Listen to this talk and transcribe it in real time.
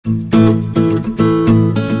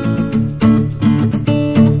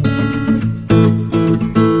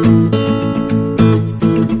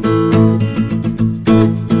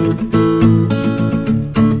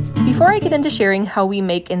how we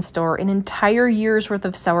make and store an entire year's worth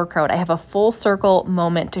of sauerkraut, I have a full circle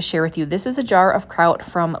moment to share with you. This is a jar of kraut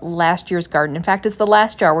from last year's garden. In fact, it's the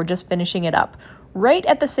last jar. We're just finishing it up right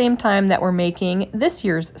at the same time that we're making this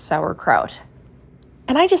year's sauerkraut.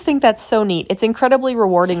 And I just think that's so neat. It's incredibly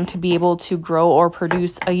rewarding to be able to grow or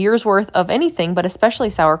produce a year's worth of anything, but especially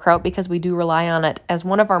sauerkraut, because we do rely on it as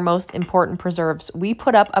one of our most important preserves. We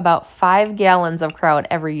put up about 5 gallons of kraut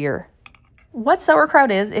every year. What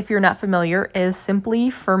sauerkraut is, if you're not familiar, is simply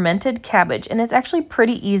fermented cabbage, and it's actually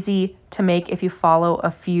pretty easy to make if you follow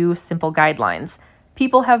a few simple guidelines.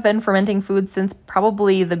 People have been fermenting food since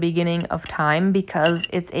probably the beginning of time because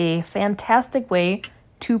it's a fantastic way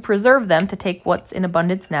to preserve them, to take what's in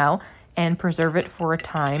abundance now and preserve it for a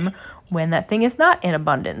time when that thing is not in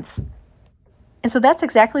abundance. And so that's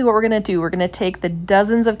exactly what we're going to do. We're going to take the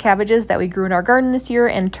dozens of cabbages that we grew in our garden this year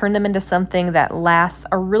and turn them into something that lasts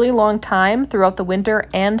a really long time throughout the winter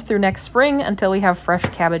and through next spring until we have fresh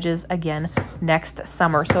cabbages again next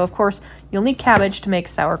summer. So of course, you'll need cabbage to make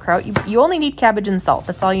sauerkraut. You only need cabbage and salt.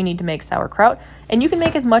 That's all you need to make sauerkraut. And you can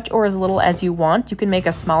make as much or as little as you want. You can make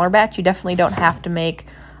a smaller batch. You definitely don't have to make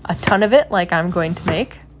a ton of it like I'm going to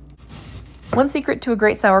make. One secret to a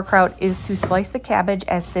great sauerkraut is to slice the cabbage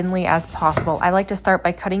as thinly as possible. I like to start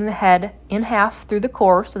by cutting the head in half through the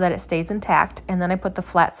core so that it stays intact, and then I put the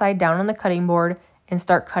flat side down on the cutting board and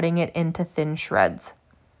start cutting it into thin shreds.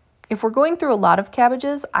 If we're going through a lot of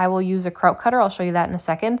cabbages, I will use a kraut cutter. I'll show you that in a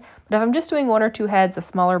second. But if I'm just doing 1 or 2 heads, a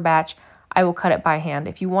smaller batch, I will cut it by hand.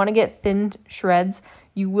 If you want to get thin shreds,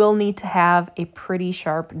 you will need to have a pretty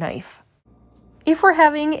sharp knife. If we're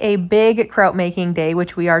having a big kraut making day,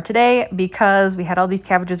 which we are today because we had all these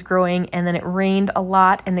cabbages growing and then it rained a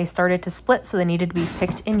lot and they started to split, so they needed to be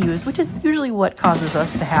picked and used, which is usually what causes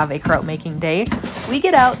us to have a kraut making day, we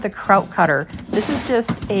get out the Kraut Cutter. This is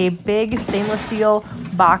just a big stainless steel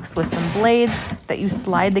box with some blades that you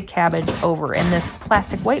slide the cabbage over, and this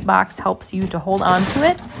plastic white box helps you to hold on to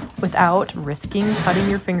it without risking cutting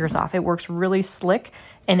your fingers off. It works really slick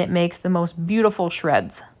and it makes the most beautiful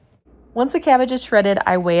shreds. Once the cabbage is shredded,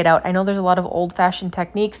 I weigh it out. I know there's a lot of old-fashioned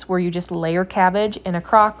techniques where you just layer cabbage in a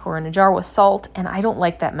crock or in a jar with salt, and I don't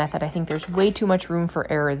like that method. I think there's way too much room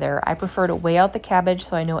for error there. I prefer to weigh out the cabbage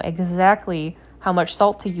so I know exactly how much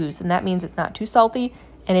salt to use, and that means it's not too salty,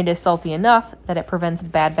 and it is salty enough that it prevents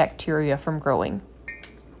bad bacteria from growing.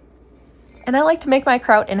 And I like to make my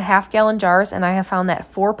kraut in half-gallon jars, and I have found that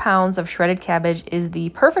 4 pounds of shredded cabbage is the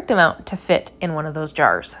perfect amount to fit in one of those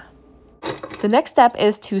jars. The next step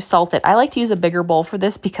is to salt it. I like to use a bigger bowl for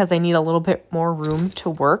this because I need a little bit more room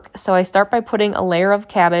to work. So I start by putting a layer of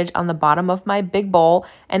cabbage on the bottom of my big bowl,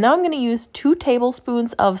 and now I'm going to use 2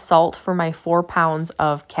 tablespoons of salt for my 4 pounds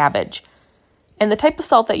of cabbage. And the type of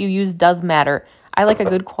salt that you use does matter. I like a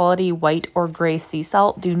good quality white or gray sea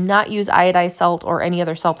salt. Do not use iodized salt or any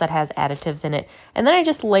other salt that has additives in it. And then I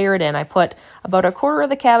just layer it in. I put about 1/4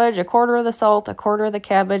 of the cabbage, 1/4 of the salt, 1/4 of the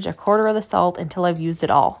cabbage, 1/4 of the salt until I've used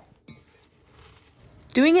it all.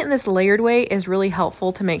 Doing it in this layered way is really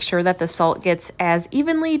helpful to make sure that the salt gets as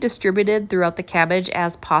evenly distributed throughout the cabbage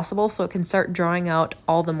as possible so it can start drawing out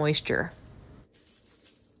all the moisture.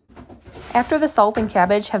 After the salt and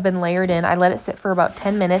cabbage have been layered in, I let it sit for about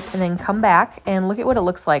 10 minutes and then come back and look at what it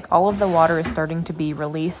looks like. All of the water is starting to be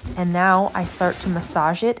released, and now I start to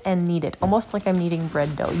massage it and knead it, almost like I'm kneading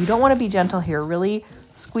bread dough. You don't want to be gentle here. Really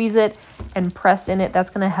squeeze it and press in it. That's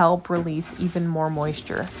going to help release even more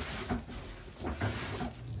moisture.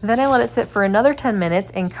 Then I let it sit for another 10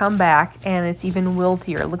 minutes and come back, and it's even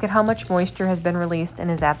wiltier. Look at how much moisture has been released and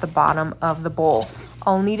is at the bottom of the bowl.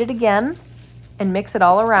 I'll knead it again and mix it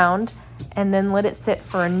all around, and then let it sit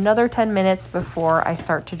for another 10 minutes before I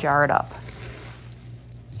start to jar it up.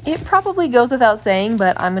 It probably goes without saying,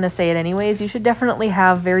 but I'm going to say it anyways. You should definitely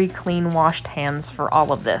have very clean, washed hands for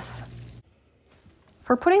all of this.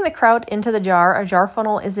 For putting the kraut into the jar, a jar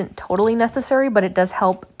funnel isn't totally necessary, but it does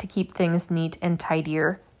help to keep things neat and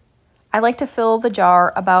tidier. I like to fill the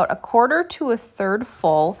jar about 1/4 to 1/3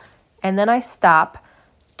 full, and then I stop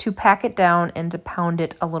to pack it down and to pound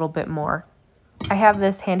it a little bit more. I have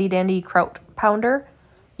this handy dandy Kraut Pounder.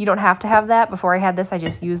 You don't have to have that. Before I had this, I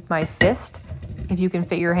just used my fist, if you can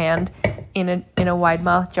fit your hand in a wide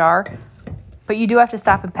mouth jar. But you do have to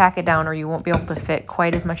stop and pack it down or you won't be able to fit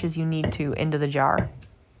quite as much as you need to into the jar.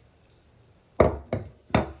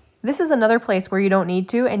 This is another place where you don't need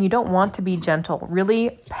to and you don't want to be gentle.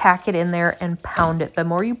 Really pack it in there and pound it. The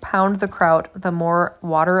more you pound the kraut, the more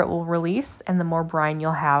water it will release and the more brine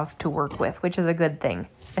you'll have to work with, which is a good thing,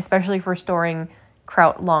 especially for storing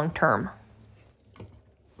kraut long term.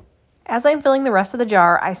 As I'm filling the rest of the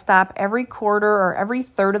jar, I stop every 1/4 or every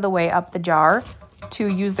 1/3 of the way up the jar to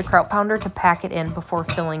use the Kraut Pounder to pack it in before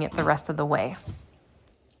filling it the rest of the way.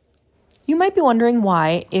 You might be wondering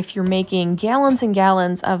why, if you're making gallons and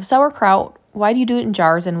gallons of sauerkraut, why do you do it in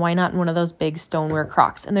jars and why not in one of those big stoneware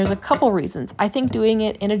crocks? And there's a couple reasons. I think doing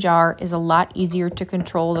it in a jar is a lot easier to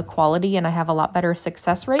control the quality and I have a lot better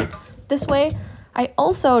success rate this way. I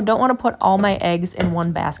also don't want to put all my eggs in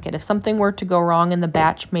one basket. If something were to go wrong in the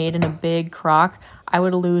batch made in a big crock, I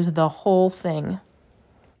would lose the whole thing.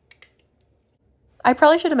 I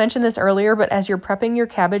probably should have mentioned this earlier, but as you're prepping your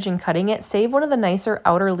cabbage and cutting it, save one of the nicer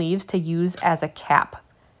outer leaves to use as a cap.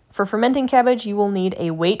 For fermenting cabbage, you will need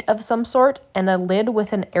a weight of some sort and a lid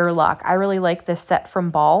with an airlock. I really like this set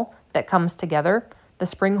from Ball that comes together. The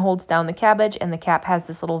spring holds down the cabbage and the cap has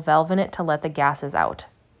this little valve in it to let the gases out.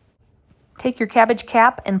 Take your cabbage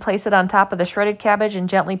cap and place it on top of the shredded cabbage and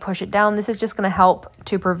gently push it down. This is just going to help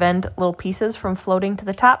to prevent little pieces from floating to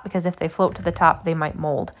the top because if they float to the top, they might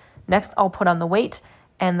mold. Next, I'll put on the weight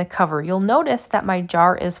and the cover. You'll notice that my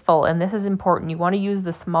jar is full, and this is important. You want to use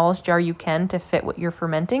the smallest jar you can to fit what you're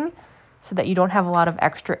fermenting so that you don't have a lot of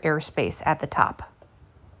extra airspace at the top.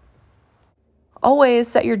 Always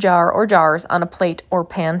set your jar or jars on a plate or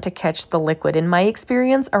pan to catch the liquid. In my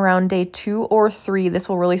experience, around day 2 or 3, this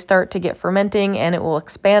will really start to get fermenting and it will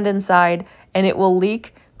expand inside and it will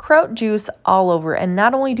leak kraut juice all over. And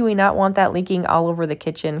not only do we not want that leaking all over the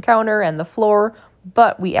kitchen counter and the floor,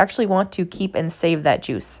 but we actually want to keep and save that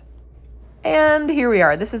juice. And here we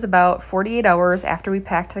are. This is about 48 hours after we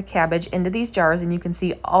packed the cabbage into these jars, and you can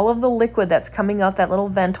see all of the liquid that's coming out that little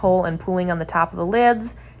vent hole and pooling on the top of the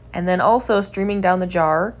lids, and then also streaming down the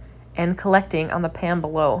jar and collecting on the pan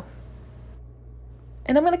below.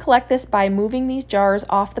 And I'm going to collect this by moving these jars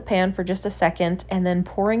off the pan for just a second and then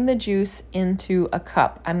pouring the juice into a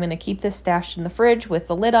cup. I'm going to keep this stashed in the fridge with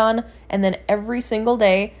the lid on, and then every single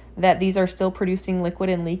day that these are still producing liquid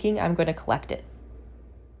and leaking, I'm going to collect it.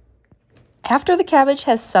 After the cabbage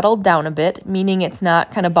has settled down a bit, meaning it's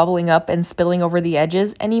not kind of bubbling up and spilling over the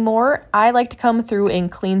edges anymore, I like to come through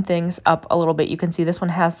and clean things up a little bit. You can see this one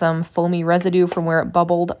has some foamy residue from where it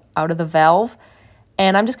bubbled out of the valve.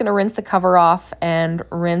 And I'm just going to rinse the cover off and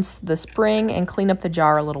rinse the spring and clean up the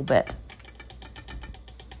jar a little bit.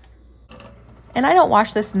 And I don't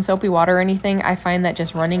wash this in soapy water or anything. I find that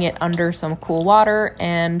just running it under some cool water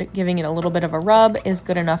and giving it a little bit of a rub is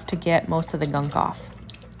good enough to get most of the gunk off.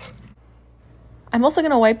 I'm also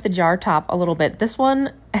going to wipe the jar top a little bit. This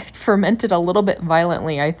one fermented a little bit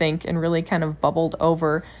violently, I think, and really kind of bubbled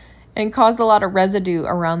over and caused a lot of residue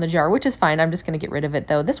around the jar, which is fine. I'm just going to get rid of it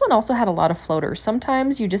though. This one also had a lot of floaters.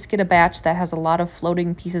 Sometimes you just get a batch that has a lot of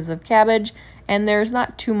floating pieces of cabbage and there's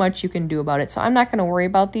not too much you can do about it. So I'm not going to worry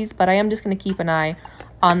about these, but I am just going to keep an eye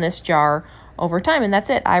on this jar over time. And that's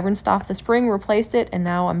it. I rinsed off the spring, replaced it, and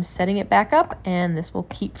now I'm setting it back up and this will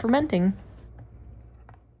keep fermenting.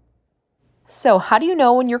 So how do you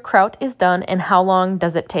know when your kraut is done and how long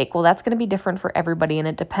does it take? Well, that's going to be different for everybody and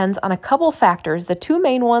it depends on a couple factors. The two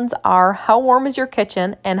main ones are how warm is your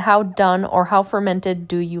kitchen and how done or how fermented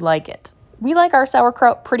do you like it. We like our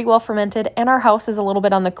sauerkraut pretty well fermented and our house is a little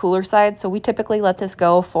bit on the cooler side, so we typically let this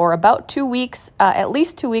go for about 2 weeks, at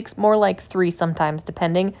least 2 weeks, more like 3 sometimes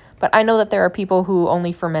depending. But I know that there are people who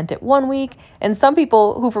only ferment it 1 week and some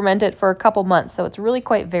people who ferment it for a couple months, so it's really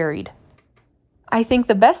quite varied. I think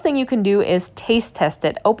the best thing you can do is taste test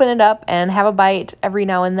it. Open it up and have a bite every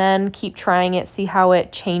now and then. Keep trying it, see how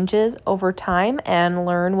it changes over time, and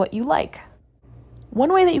learn what you like.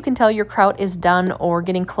 One way that you can tell your kraut is done or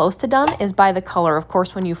getting close to done is by the color. Of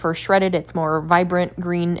course, when you first shred it, it's more vibrant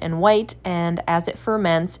green and white, and as it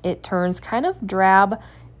ferments, it turns kind of drab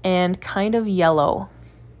and kind of yellow.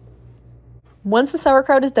 Once the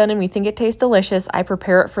sauerkraut is done and we think it tastes delicious, I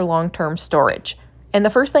prepare it for long-term storage. And the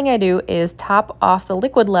first thing I do is top off the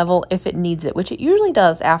liquid level if it needs it, which it usually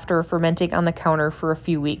does after fermenting on the counter for a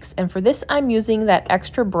few weeks. And for this, I'm using that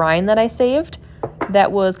extra brine that I saved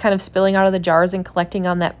that was kind of spilling out of the jars and collecting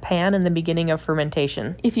on that pan in the beginning of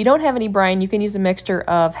fermentation. If you don't have any brine, you can use a mixture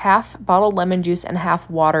of half bottled lemon juice and half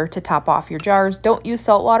water to top off your jars. Don't use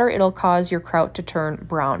salt water, it'll cause your kraut to turn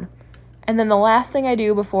brown. And then the last thing I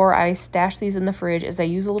do before I stash these in the fridge is I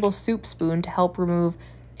use a little soup spoon to help remove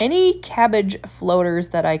any cabbage floaters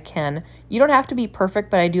that I can. You don't have to be perfect,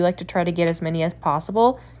 but I do like to try to get as many as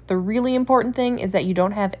possible. The really important thing is that you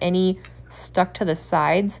don't have any stuck to the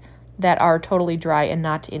sides that are totally dry and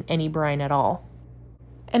not in any brine at all.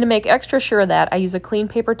 And to make extra sure of that, I use a clean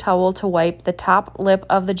paper towel to wipe the top lip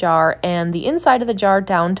of the jar and the inside of the jar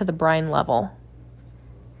down to the brine level.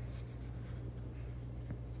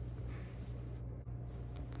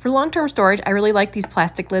 For long-term storage, I really like these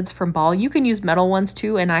plastic lids from Ball. You can use metal ones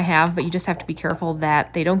too, and I have, but you just have to be careful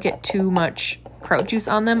that they don't get too much kraut juice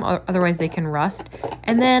on them, otherwise they can rust.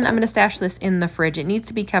 And then I'm going to stash this in the fridge. It needs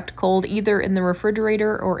to be kept cold, either in the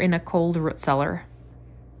refrigerator or in a cold root cellar.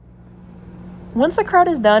 Once the kraut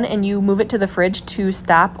is done and you move it to the fridge to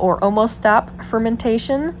stop or almost stop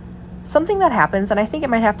fermentation, something that happens, and I think it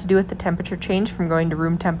might have to do with the temperature change from going to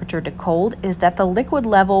room temperature to cold, is that the liquid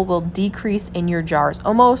level will decrease in your jars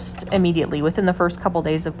almost immediately within the first couple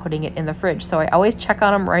days of putting it in the fridge. So I always check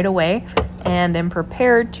on them right away and am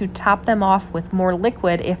prepared to top them off with more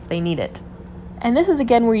liquid if they need it. And this is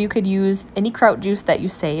again where you could use any kraut juice that you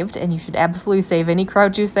saved, and you should absolutely save any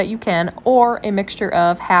kraut juice that you can, or a mixture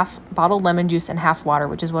of half bottled lemon juice and half water,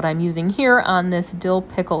 which is what I'm using here on this dill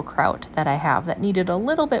pickle kraut that I have that needed a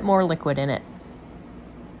little bit more liquid in it.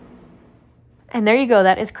 And there you go,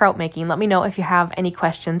 that is kraut making. Let me know if you have any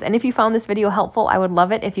questions. And if you found this video helpful, I would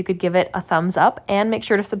love it if you could give it a thumbs up, and make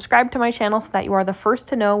sure to subscribe to my channel so that you are the first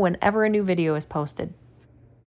to know whenever a new video is posted.